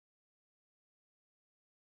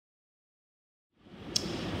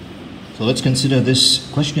So let's consider this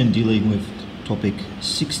question dealing with topic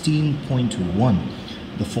 16.1.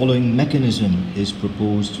 The following mechanism is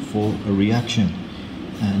proposed for a reaction,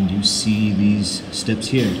 and you see these steps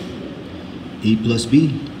here. A plus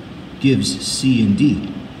B gives C and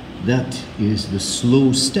D. That is the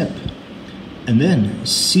slow step. And then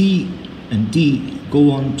C and D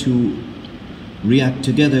go on to react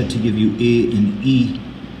together to give you A and E,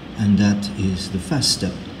 and that is the fast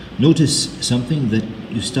step. Notice something, that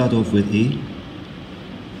you start off with A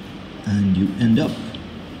and you end up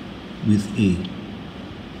with A.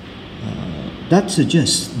 That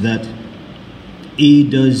suggests that A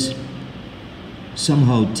does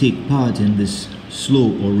somehow take part in this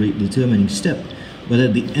slow or rate determining step, but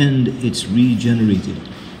at the end it's regenerated.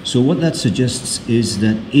 So what that suggests is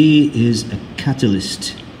that A is a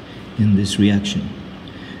catalyst in this reaction.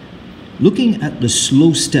 Looking at the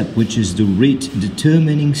slow step, which is the rate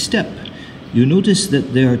determining step, you notice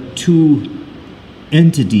that there are two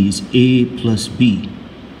entities, A plus B,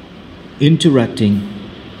 interacting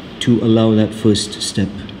to allow that first step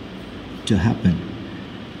to happen.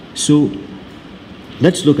 So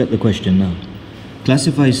let's look at the question now.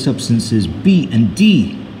 Classify substances B and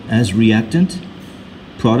D as reactant,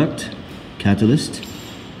 product, catalyst,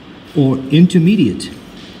 or intermediate.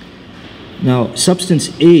 Now, substance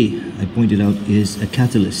A, I pointed out, is a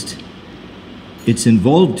catalyst. It's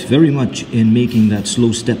involved very much in making that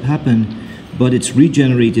slow step happen, but it's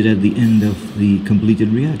regenerated at the end of the completed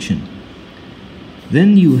reaction.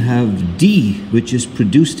 Then you have D, which is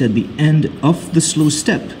produced at the end of the slow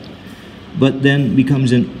step, but then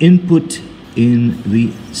becomes an input in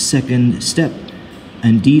the second step.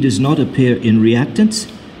 And D does not appear in reactants,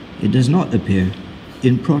 it does not appear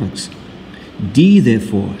in products. D,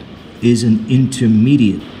 therefore, is an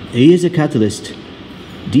intermediate. A is a catalyst,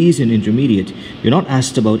 D is an intermediate. You're not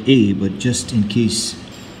asked about A, but just in case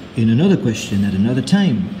in another question at another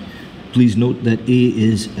time, please note that A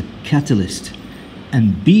is a catalyst,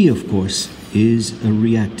 and B, of course, is a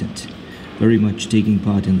reactant, very much taking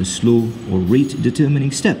part in the slow or rate determining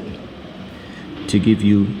step to give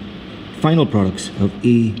you final products of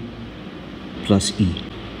A plus E.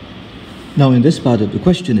 Now in this part of the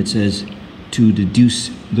question it says to deduce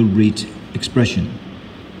the rate expression.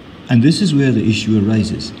 And this is where the issue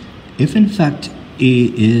arises. If in fact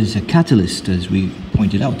A is a catalyst, as we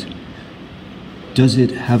pointed out, does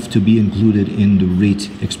it have to be included in the rate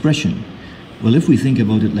expression? Well, if we think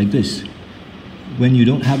about it like this, when you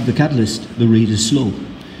don't have the catalyst, the rate is slow.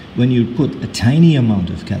 When you put a tiny amount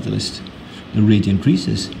of catalyst, the rate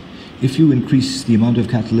increases. If you increase the amount of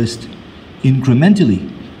catalyst incrementally,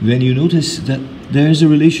 then you notice that there is a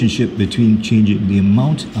relationship between changing the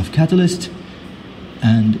amount of catalyst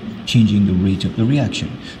and changing the rate of the reaction.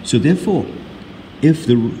 So therefore, if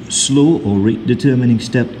the slow or rate determining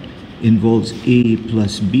step involves A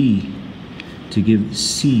plus B to give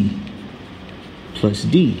C plus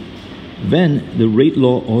D, then the rate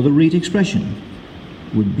law or the rate expression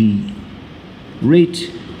would be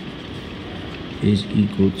rate is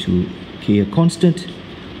equal to K, a constant,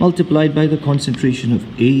 multiplied by the concentration of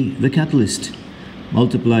A, the catalyst,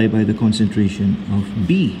 multiplied by the concentration of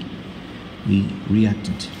B, the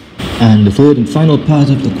reactant. And the third and final part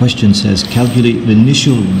of the question says, calculate the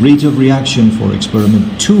initial rate of reaction for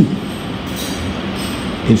experiment 2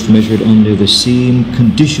 if measured under the same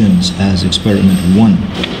conditions as experiment 1.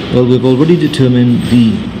 Well, we've already determined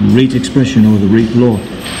the rate expression or the rate law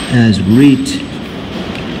as rate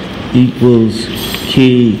equals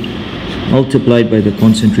K multiplied by the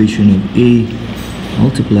concentration of A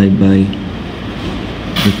multiplied by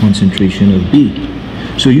the concentration of B.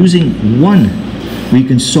 So using 1, we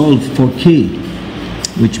can solve for K,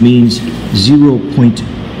 which means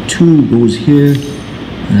 0.2 goes here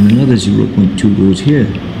and another 0.2 goes here.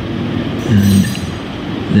 And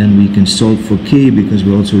then we can solve for K because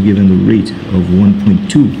we're also given the rate of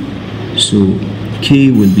 1.2. So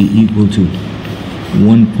K will be equal to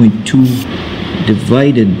 1.2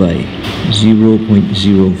 divided by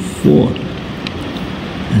 0.04,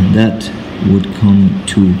 and that would come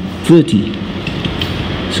to 30.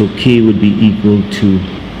 So K would be equal to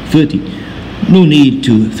 30. No need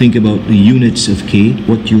to think about the units of K.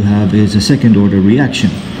 What you have is a second order reaction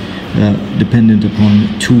dependent upon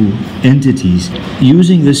two entities.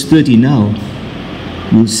 Using this 30 now,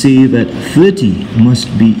 we'll say that 30 must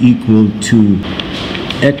be equal to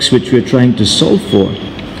X, which we're trying to solve for,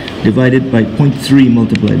 divided by 0.3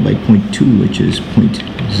 multiplied by 0.2, which is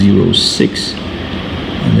 0.06.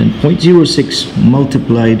 And then 0.06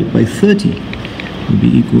 multiplied by 30 will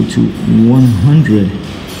be equal to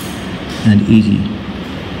 180.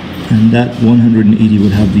 And that 180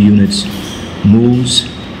 would have the units moles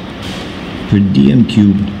per dm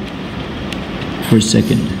cube per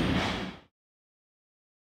second.